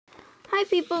Hi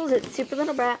peoples, it's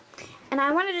SuperLittleBrat, and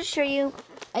I wanted to show you,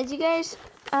 as you guys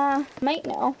might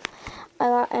know, I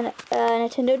got a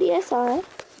Nintendo DSi,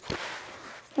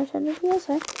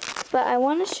 but I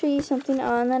want to show you something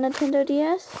on the Nintendo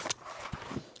DS.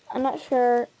 I'm not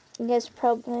sure, you guys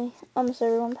probably, almost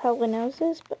everyone probably knows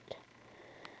this, but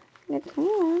come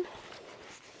on.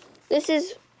 This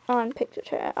is on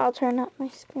picto. I'll turn up my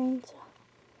screen. So.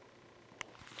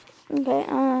 Okay,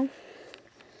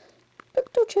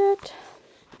 picto chat.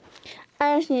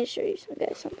 I just need to show you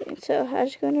something. So I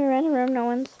was going to rent a room, no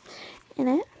one's in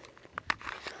it.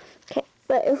 Okay,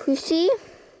 but if we see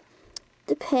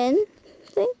the pen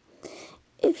thing,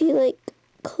 if you like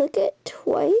click it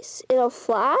twice, it'll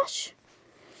flash.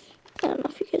 I don't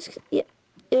know if you guys can, yeah,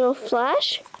 it'll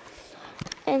flash.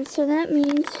 And so that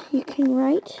means you can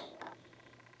write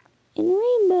in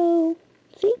rainbow.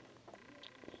 See?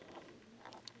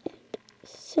 And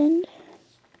send.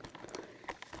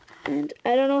 And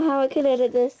I don't know how I could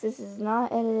edit this. This is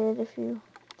not edited, if you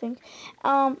think.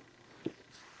 So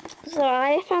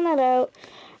I found that out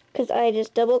because I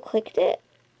just double clicked it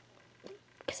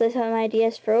because I thought my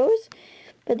DS froze.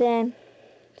 But then,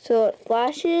 so it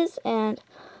flashes and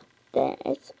then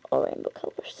it's all rainbow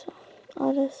colors. So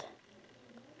I'll just.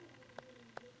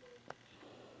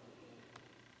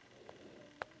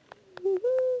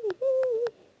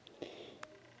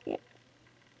 Yeah.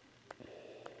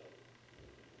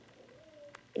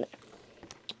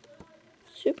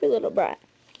 SuperLittleBrat.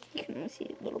 You can only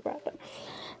see little brat, but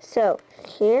so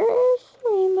here is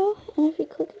rainbow, and if you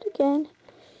click it again,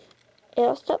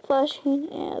 it'll stop flashing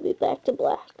and it'll be back to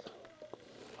black.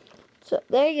 So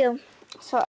there you go. So